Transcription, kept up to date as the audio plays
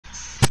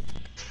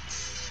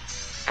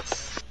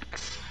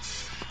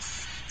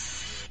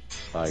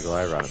Alright, go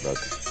ahead, run it, bud.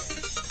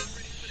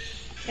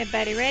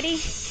 Everybody ready?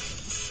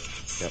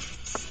 Yep.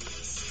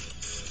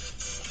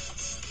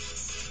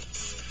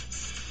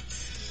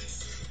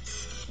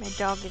 My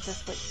dog is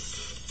asleep.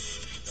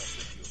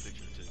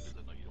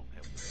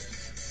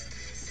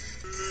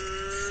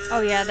 Oh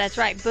yeah, that's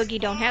right. Boogie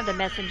don't have the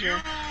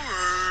messenger.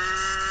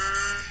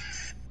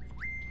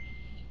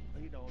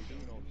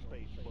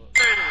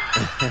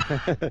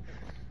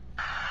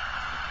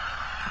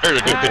 There's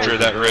a good picture of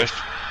that wrist.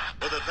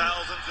 For the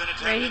thousands in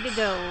attendance Ready to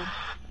go.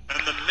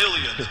 and the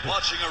millions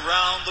watching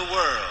around the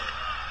world.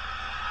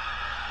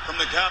 From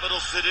the capital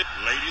city,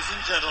 ladies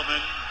and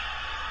gentlemen,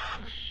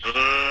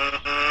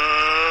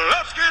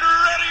 let's get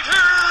ready to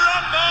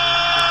rumble!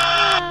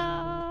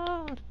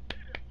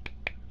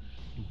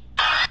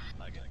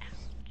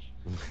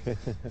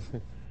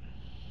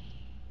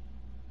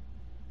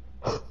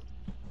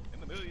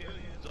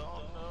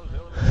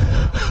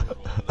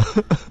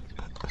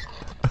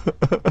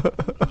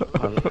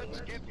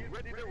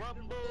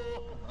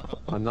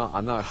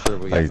 I'm not sure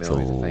we got I used to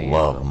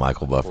love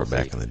Michael Buffer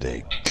back in the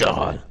day.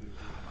 God.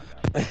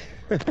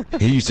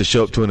 He used to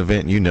show up to an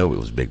event and you know it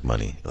was big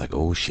money. Like,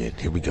 oh shit,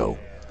 here we go.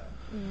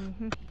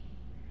 Mm-hmm.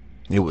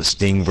 It was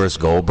Sting versus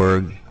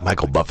Goldberg.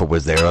 Michael Buffer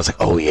was there. I was like,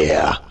 oh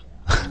yeah.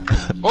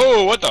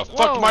 Oh, what the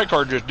fuck did my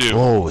car just do?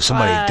 Whoa,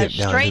 somebody dipped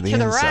down to the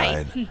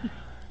inside. Right.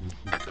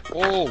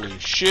 Holy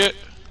shit.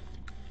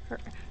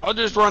 I'll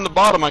just run the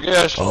bottom, I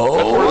guess.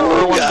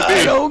 Oh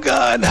god, oh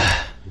god.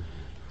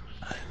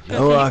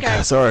 Oh,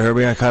 sorry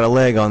Herbie, I caught a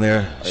leg on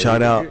there.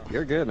 Shot out.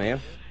 You're good, man.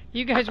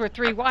 You guys were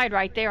 3 wide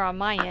right there on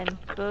my end,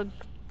 Boog.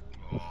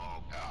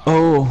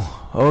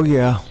 Oh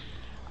yeah.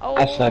 Oh,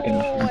 I second.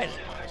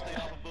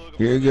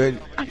 You're good.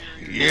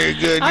 You're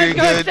good, I you're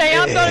was gonna good. say,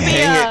 I'm gonna be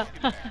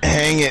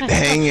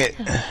Hang it.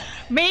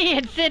 me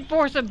and Sid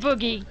Force and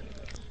Boogie.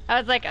 I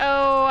was like,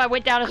 oh, I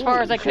went down as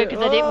far as I could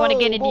because I didn't want to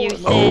get into you,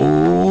 Sid.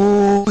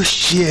 Oh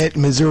shit,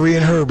 Missouri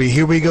and Herbie,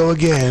 here we go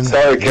again.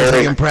 Sorry,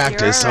 Kerri. In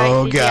practice, Right,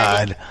 oh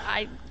god.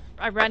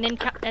 I ran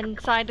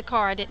inside the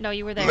car. I didn't know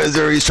you were there.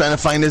 Missouri's trying to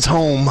find his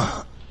home.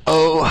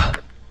 Oh.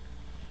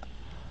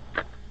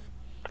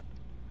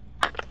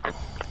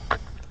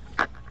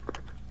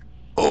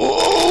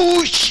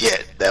 Oh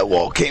shit, that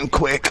wall came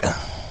quick.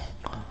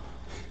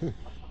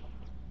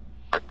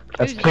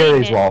 That's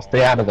Kerri's wall.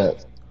 Stay out of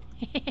it.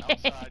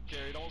 Outside,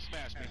 Kerri, don't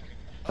smash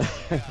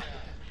me.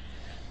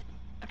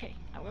 Okay,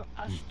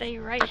 I'll stay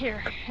right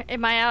here.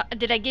 Am I out?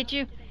 Did I get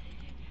you?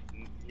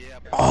 Yeah,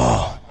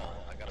 Oh,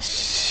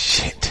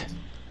 shit.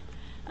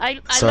 I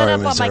Sorry, let up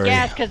on my Missouri.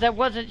 gas because I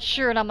wasn't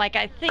sure, and I'm like,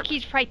 I think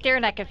he's right there,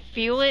 and I could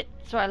feel it,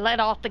 so I let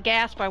off the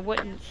gas, but I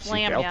wouldn't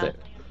slam You you. felt it.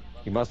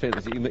 You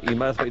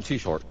must be too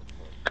short.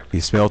 You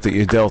smelt it,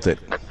 you dealt it.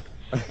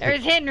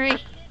 There's Henry.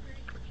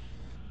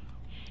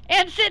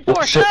 And Sid Oh,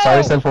 Force. shit, no!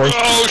 sorry, Sinforce.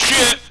 Oh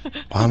shit!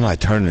 Why am I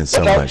turning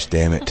so much,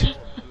 damn it?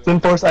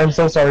 Sinforce, I'm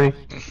so sorry.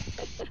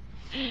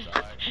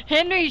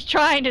 Henry's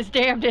trying his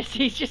damnedest.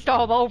 He's just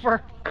all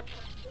over.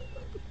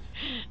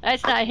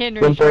 That's not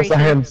Henry's Sinforce, reason.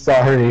 I am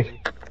sorry.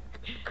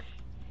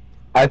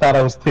 I thought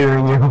I was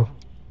clearing you.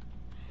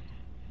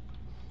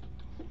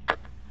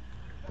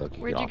 Look,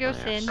 Where'd you get go,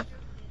 off my ass. Sin?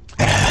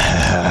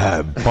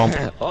 Bump.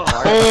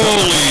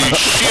 Holy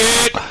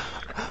shit!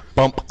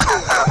 Bump.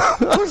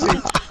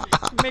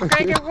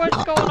 McGregor,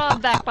 what's going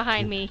on back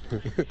behind me?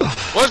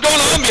 What's going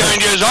on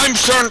behind you is I'm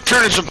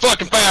turning some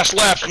fucking fast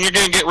laps and you're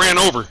gonna get ran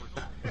over.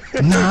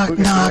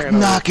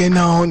 Knocking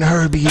on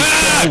Herbie.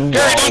 Ah!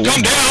 Kerri, don't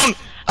come down!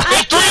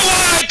 It's 3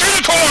 wide through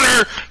the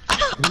corner!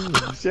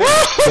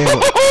 Damn,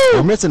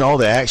 we're missing all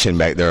the action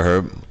back there,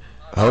 Herb.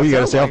 Oh, you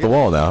gotta stay off the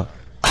wall now.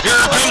 Here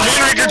comes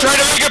Henry to try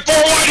to make it 4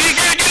 wide. He's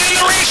gonna get in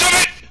the race of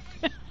it!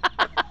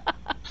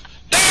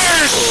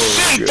 There's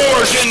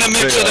Sinforce in the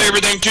mix of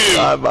everything too.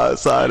 Side by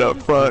side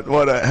up front.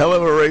 What a hell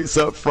of a race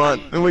up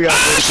front. And we got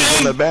races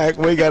in the back.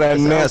 We got a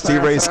nasty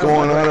race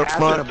going on up After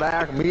front. the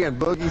back, me and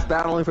Boogie's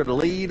battling for the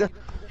lead.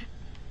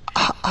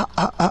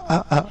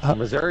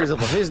 Missouri's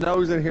up on his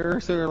nose in here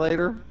sooner or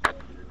later.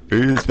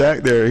 He's back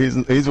there.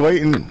 He's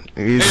waiting.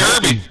 Hey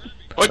Herbie,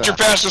 what's your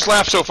fastest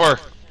lap so far?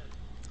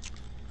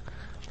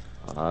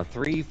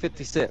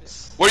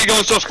 3:56. What are you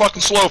going so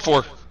fucking slow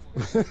for?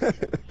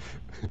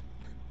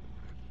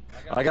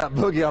 I got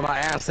Boogie on my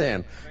ass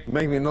end.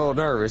 Make me a little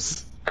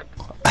nervous. At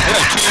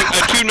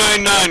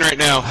 299 right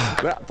now.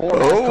 That 4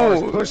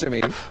 cars pushing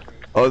me.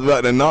 I was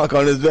about to knock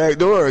on his back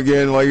door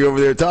again while you're over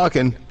there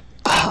talking.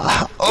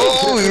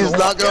 Oh, he's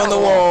knocking on the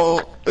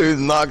wall. He's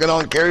knocking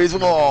on Kerri's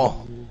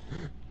wall.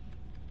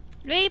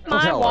 Leave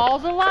my tell her.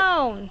 walls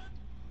alone.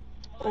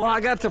 Well, I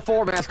got the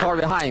 4-mass car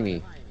behind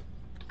me.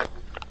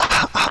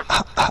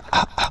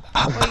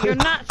 Well, you're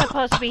not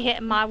supposed to be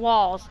hitting my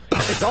walls.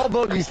 It's all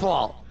Boogie's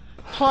fault.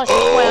 Plus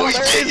Oh,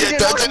 12. shit, you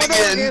touched it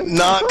again.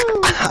 Knock.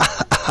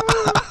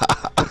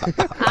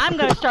 I'm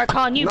gonna start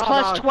calling you Knock,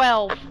 plus knock.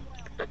 12.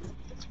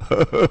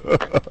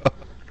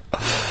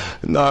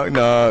 Knock,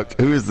 knock.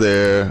 Who's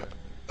there?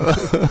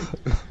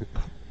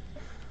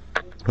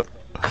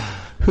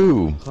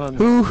 Who?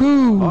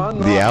 Who? I'm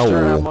The not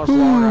sure how owl. much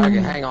longer I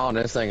can hang on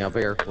this thing up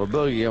here with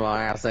Boogie in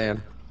my ass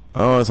end.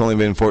 Oh, it's only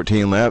been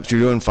 14 laps.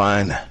 You're doing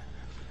fine.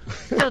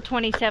 Still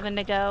 27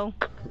 to go.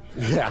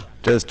 Yeah.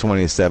 Just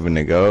 27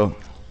 to go.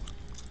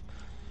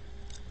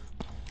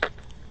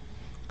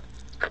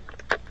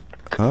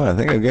 Oh, I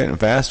think I'm getting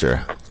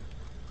faster.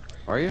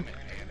 Are you?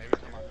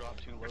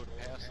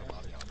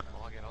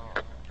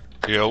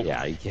 Yep.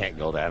 Yeah, you can't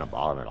go down the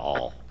bottom at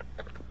all.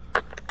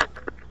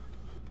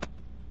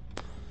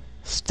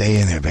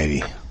 Stay in there,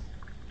 baby.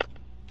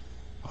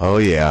 Oh,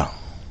 yeah.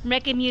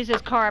 Make him use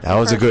his car. Up That the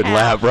was a first good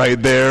half. lap right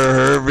there,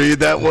 Herbie.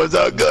 That was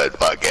a good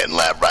fucking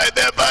lap right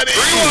there, buddy.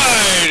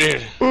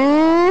 Rewind!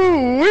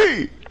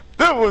 Ooh-wee.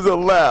 That was a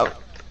lap.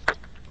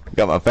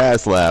 Got my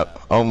fast lap.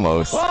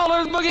 Almost. Oh,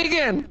 there's Boogie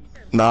again.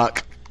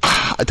 Knock.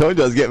 I told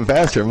you I was getting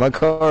faster. My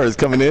car is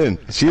coming in.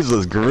 She's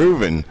just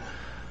grooving.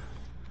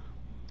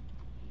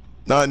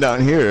 Not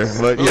down here,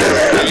 but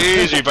yeah.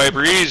 Easy,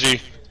 Viper, easy.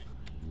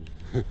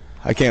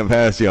 I can't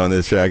pass you on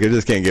this track. I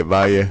just can't get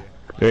by you.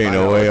 There ain't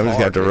no way. I'm just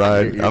gonna have to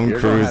ride. I'm You're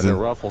gonna have to cruising.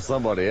 ruffle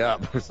somebody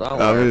up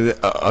somewhere.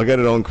 I got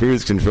it on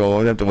cruise control. I'm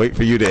gonna have to wait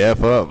for you to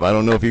F up. I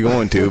don't know if you're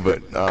going to,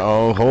 but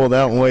I'll hold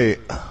out and wait.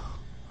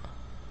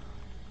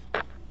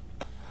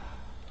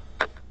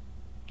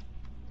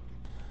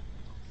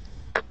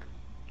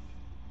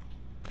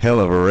 Hell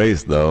of a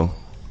race, though.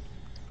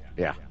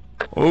 Yeah.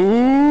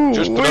 Ooh,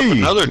 Just put up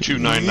another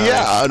 299.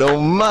 God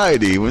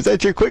almighty. Was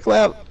that your quick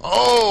lap?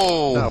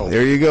 Oh, No.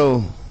 There you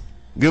go.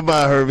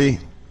 Goodbye, Herbie.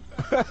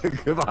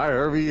 Goodbye,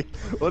 Herbie.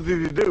 What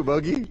did you do,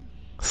 Boogie?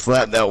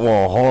 Slap that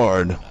wall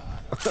hard.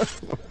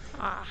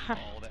 Ah.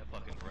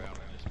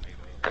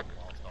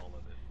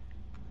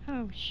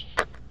 Oh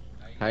shit.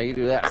 How you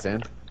do that,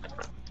 Sin?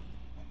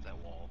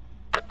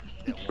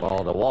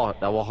 Well, that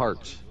wall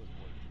hurts.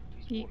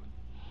 You...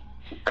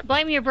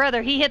 Blame your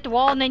brother. He hit the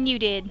wall and then you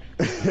did.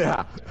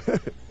 Yeah.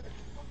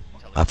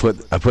 I put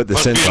the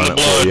Must scent be in on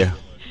the it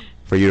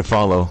for you to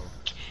follow.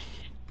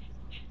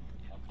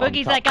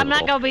 Boogie's like, I'm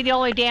not gonna be the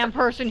only damn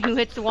person who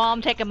hits the wall.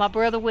 I'm taking my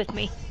brother with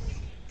me.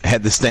 I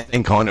had the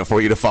stank on it for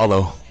you to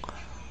follow.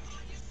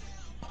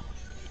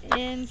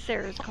 And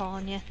Sarah's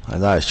calling you. I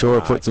thought I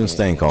sure put some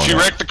stank on She it.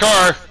 wrecked the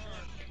car.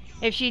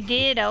 If she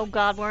did, oh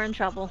God, we're in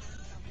trouble.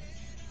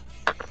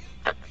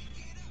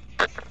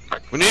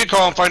 We need to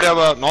call and find out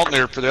about an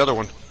alternator for the other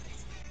one.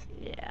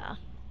 Yeah.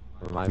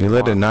 You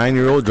let a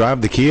 9-year-old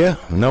drive the Kia?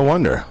 No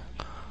wonder.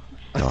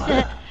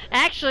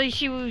 Actually,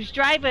 she was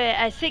driving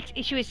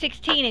she was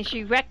 16 and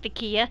she wrecked the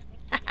Kia.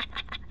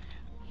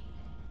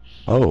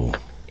 Oh.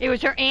 It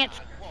was her aunt's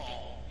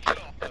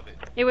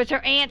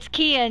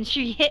Kia and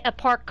she hit a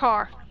parked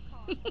car.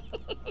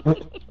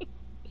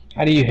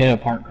 How do you hit a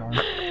parked car?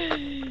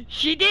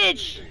 She did.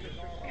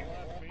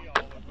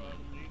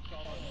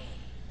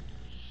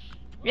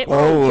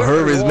 Oh,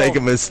 Herbie's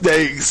making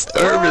mistakes.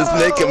 Herbie's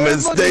making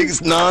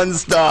mistakes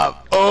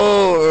non-stop.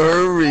 Oh,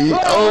 Herbie.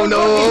 Oh,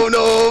 no,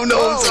 no,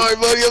 no. I'm sorry,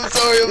 buddy. I'm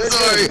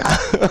sorry.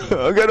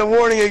 I got a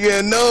warning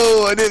again.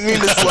 No, I didn't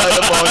mean to slide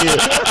up on you.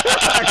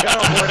 I got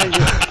a warning.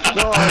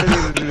 No, I didn't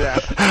mean to do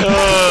that.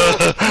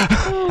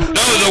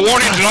 No, the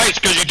warning tonight's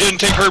because you didn't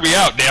take Herbie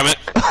out, damn it.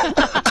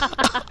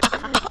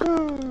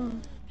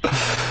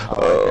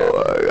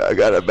 Oh, I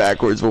got a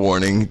backwards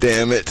warning.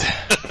 Damn it.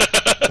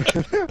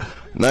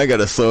 Now I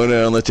gotta slow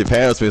down and let you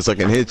pass me so I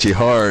can hit you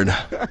hard.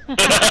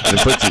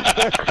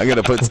 I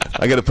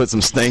gotta put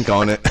some stank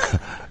on it.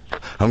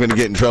 I'm gonna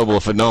get in trouble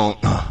if I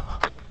don't.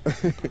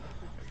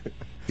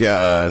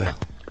 God.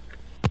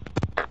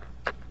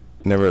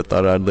 Never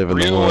thought I'd live in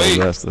the world.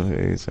 That's the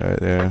face right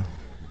there.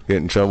 Get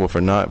in trouble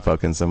for not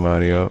fucking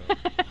somebody up.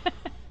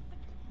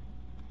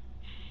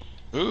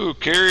 Ooh,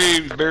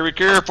 Kerri, better be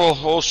careful.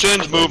 Old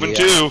Sin's moving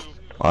too.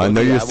 I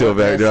know you're still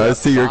back there. I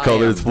see your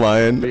colors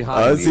flying.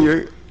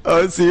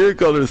 I see your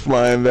colors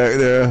flying back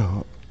there.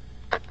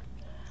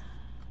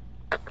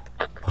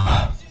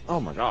 Oh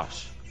my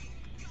gosh.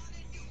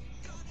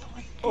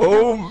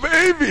 Oh,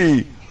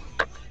 baby!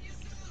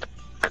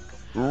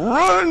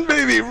 Run,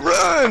 baby,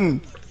 run!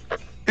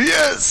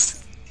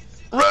 Yes!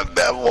 Run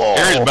that wall!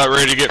 Kerri's about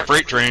ready to get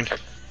freight trained.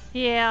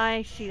 Yeah,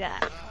 I see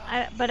that.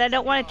 But I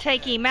don't want to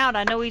take him out.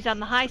 I know he's on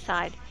the high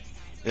side.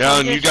 Yeah,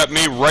 and you got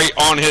me right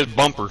on his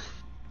bumper.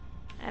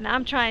 And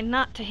I'm trying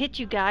not to hit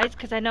you guys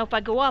because I know if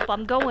I go up,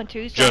 I'm going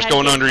to. So Just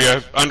going under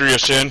you,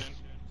 Sin.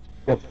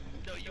 Yep.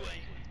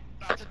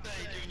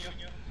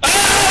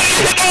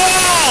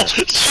 Oh,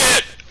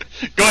 shit!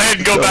 Go ahead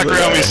and go back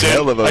around me, Sin.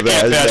 Hell of a I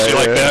can't badge pass you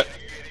like there. that.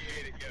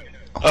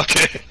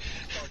 Okay.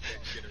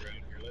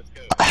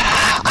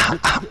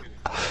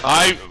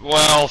 I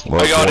got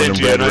born and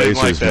into you and bred I didn't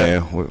like racers,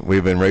 that. man.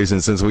 We've been racing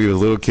since we were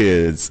little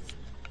kids.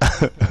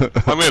 I'm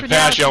gonna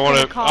pass you. I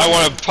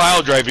wanna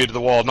pile drive you to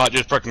the wall, not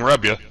just fucking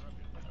rub you.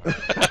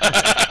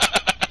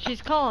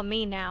 She's calling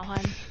me now,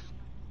 hon.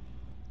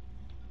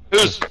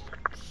 Who's?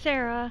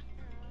 Sarah.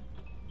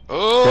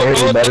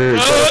 Kerri, better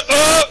just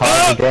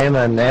pause the game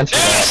and answer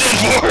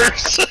that.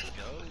 Worse.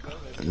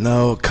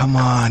 No, come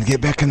on. Get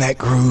back in that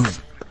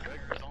groove.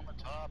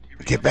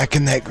 Get back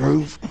in that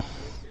groove.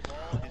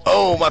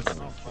 Oh, my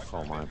I'll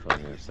call mine for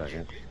me in a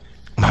second.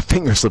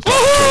 finger slipped off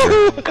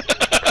the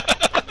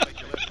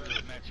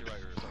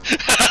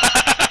trigger.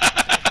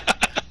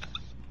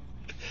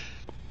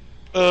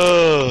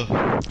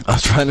 I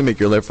was trying to make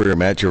your left rear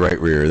match your right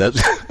rear.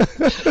 That's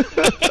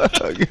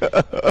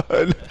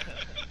God.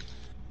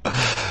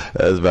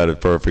 That's about as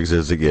perfect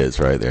as it gets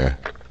right there.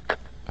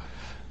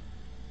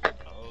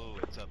 Oh,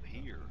 it's up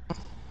here.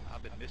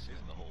 I've been missing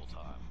it the whole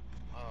time.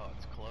 Oh,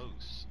 it's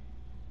close.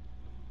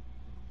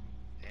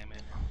 Damn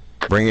it.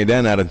 Bring it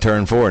down out of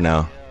turn 4 now.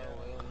 Yeah, well,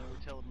 they were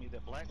telling me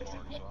that black mark,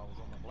 so I was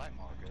on the black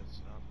mark.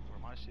 That's where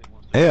my shit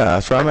was. Yeah,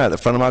 that's where I'm at. The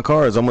front of my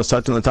car is almost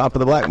touching the top of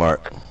the black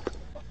mark.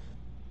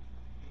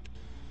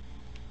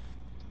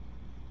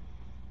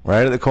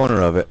 Right at the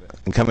corner of it,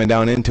 and coming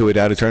down into it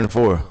out of turn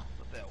 4. But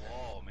that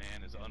wall,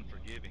 man, is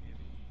unforgiving.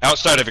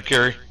 Outside of it,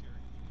 Kerri.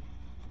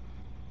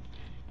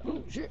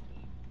 Oh, shit.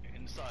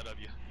 Inside of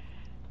you.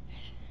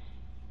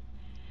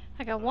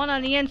 I got one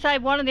on the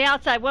inside, one on the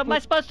outside. What am I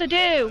supposed to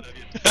do?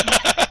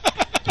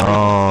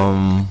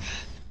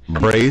 Brace.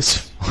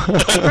 Brace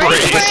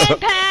for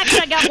impact.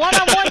 I got one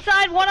on one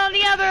side, one on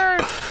the other.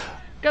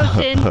 Go,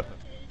 Sin. At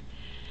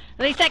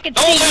least I can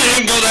Don't let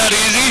see. him go that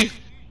easy.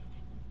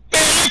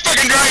 Man, you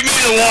fucking drive me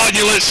to the wall and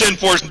you let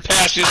Sinforce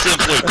pass you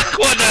simply.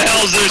 What the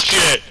hell's this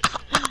shit?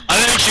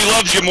 I think she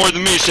loves you more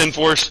than me,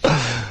 Sinforce.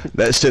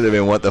 That should have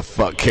been what the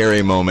fuck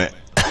Kerri moment.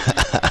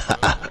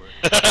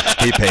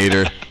 He paid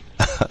her.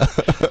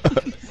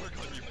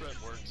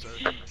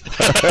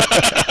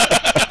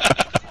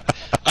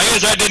 I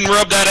guess I didn't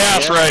rub that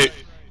ass right.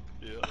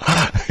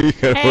 You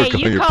gotta Hey, work on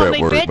you your called prep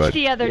me work, bitch bud.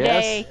 the other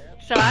Yes. day,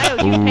 so I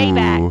owe you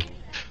payback.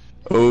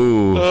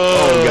 Ooh.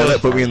 Oh, God,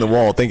 that put me in the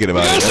wall thinking We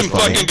about got it. some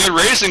That's funny. fucking good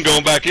racing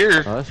going back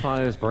here. Oh, that's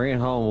fine. Just bring it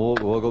home.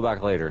 We'll go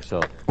back later. So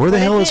Where the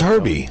What hell is is it?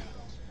 Herbie?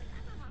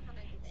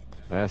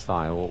 that's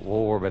fine. We'll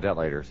worry about that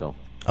later. So.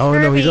 Oh,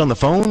 no, he's Herbie. on the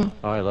phone?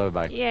 All right, love it.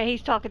 Bye. Yeah,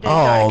 he's talking to Oh,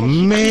 the guy 'cause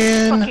she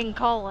man. keeps fucking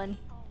calling.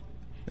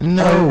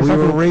 No, we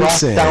were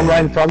racing. Down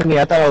right in front of me.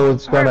 I thought I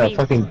was gonna Herbie.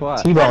 fucking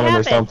What? T-bone What him or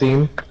happened?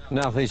 something.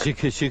 No, I think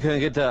she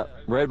couldn't get that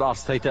red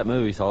box to take that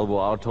movie. So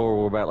I'll tell her we'll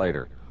worry about it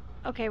later.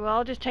 Okay, well,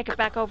 I'll just take it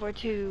back over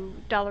to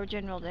Dollar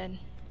General then.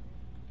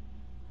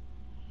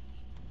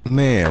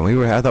 Man,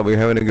 I thought we were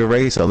having a good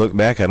race. I look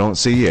back, I don't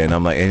see you, and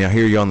I'm like, and I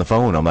hear you on the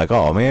phone. I'm like,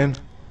 oh, man.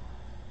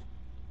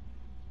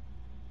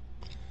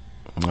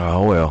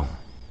 Oh, well.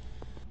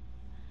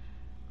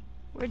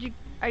 Are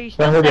you No,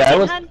 still Herbie, I second,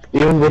 was, hon?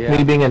 even with Yeah.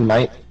 me being in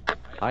ninth,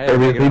 I Or had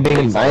we to being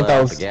in ninth, I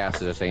the was- gas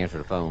to just answer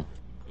the phone.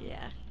 Yeah.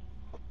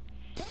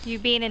 You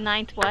being in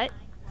ninth, what?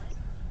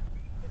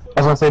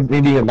 I was gonna say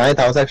me being in ninth,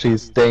 I was actually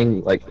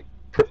staying like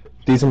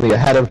decently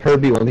ahead of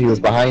Herbie when he was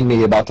behind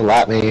me about to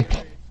lap me.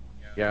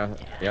 Yeah,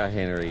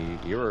 Henry,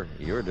 you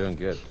were doing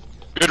good.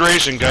 Good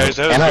racing, guys.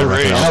 That was And a I good was,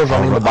 and race. I was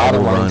running the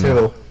bottom I'll line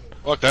run. too.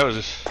 Fuck, that was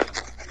just...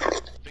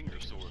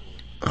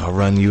 I'll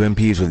run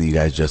UMPs with you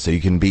guys just so you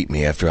can beat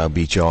me after I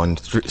beat you on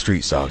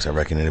street stocks. I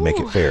reckon it'll make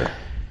it fair.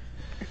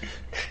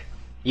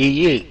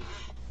 Yee.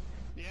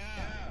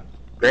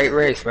 Great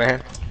race,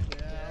 man.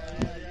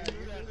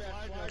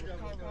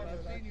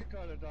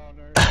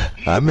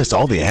 I missed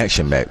all the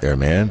action back there,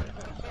 man.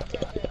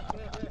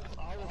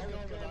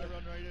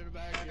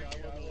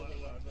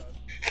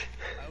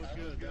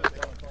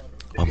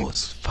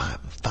 Almost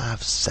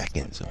five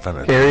seconds in front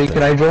of Kerri,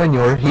 can I join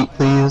your heat,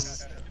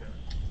 please?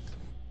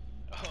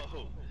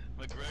 Oh,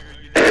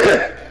 McGregor, you did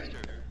faster.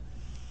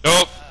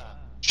 Nope.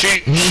 She...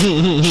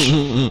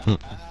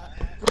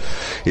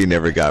 He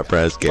never got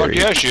past Fuck Gary.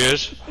 yeah, she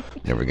is.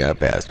 Never got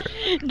past her.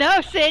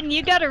 No, Sin,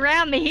 you got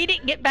around me. He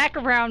didn't get back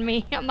around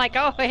me. I'm like,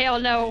 oh, hell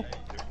no.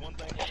 There's one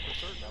thing for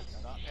certain, I'm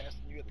not passing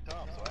you at the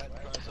top, so I had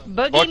to try something.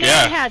 Boogeyman Fuck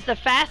yeah. has the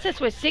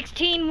fastest with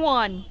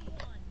 16.1.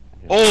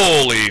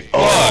 Holy fuck.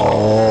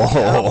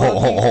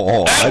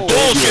 Oh, That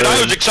bullshit.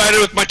 I was excited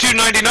with my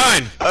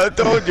 299. I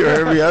told you,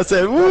 Herbie. I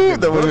said, woo.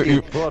 That was,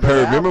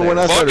 remember when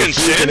I started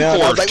Fucking freaking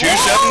out? I was Sinforce, like,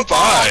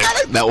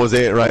 275. that was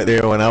it right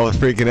there when I was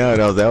freaking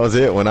out. That was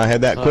it when I had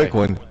that quick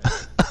one.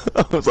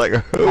 I was like,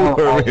 oh,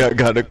 Herbie, I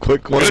got a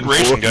quick one. Good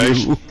racing, for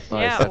guys. you.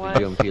 Yeah, set it was.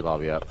 the UMP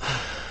lobby up.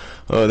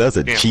 Oh, that's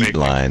a Can't cheat make me.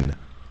 line.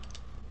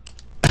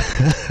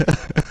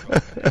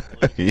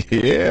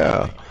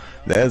 Yeah,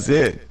 that's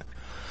it.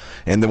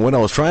 And then what I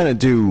was trying to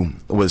do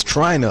was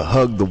trying to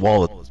hug the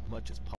wall